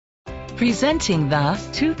Presenting the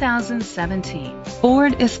 2017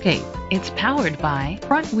 Ford Escape. It's powered by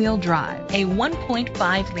front-wheel drive, a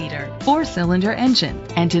 1.5-liter four-cylinder engine,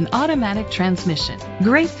 and an automatic transmission.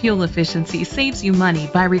 Great fuel efficiency saves you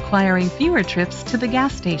money by requiring fewer trips to the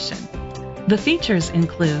gas station. The features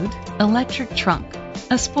include electric trunk,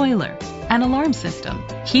 a spoiler, an alarm system,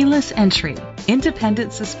 keyless entry,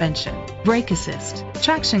 independent suspension, brake assist,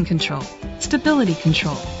 traction control, stability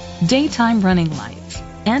control, daytime running lights,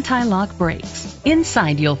 anti-lock brakes.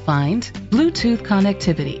 Inside you'll find Bluetooth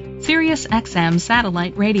connectivity, Sirius XM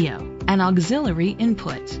satellite radio, an auxiliary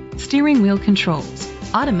input, steering wheel controls,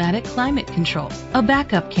 automatic climate control, a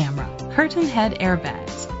backup camera, curtain head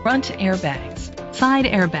airbags, front airbags,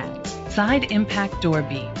 side impact door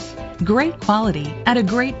beams. Great quality at a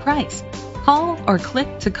great price. Call or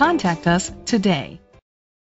click to contact us today.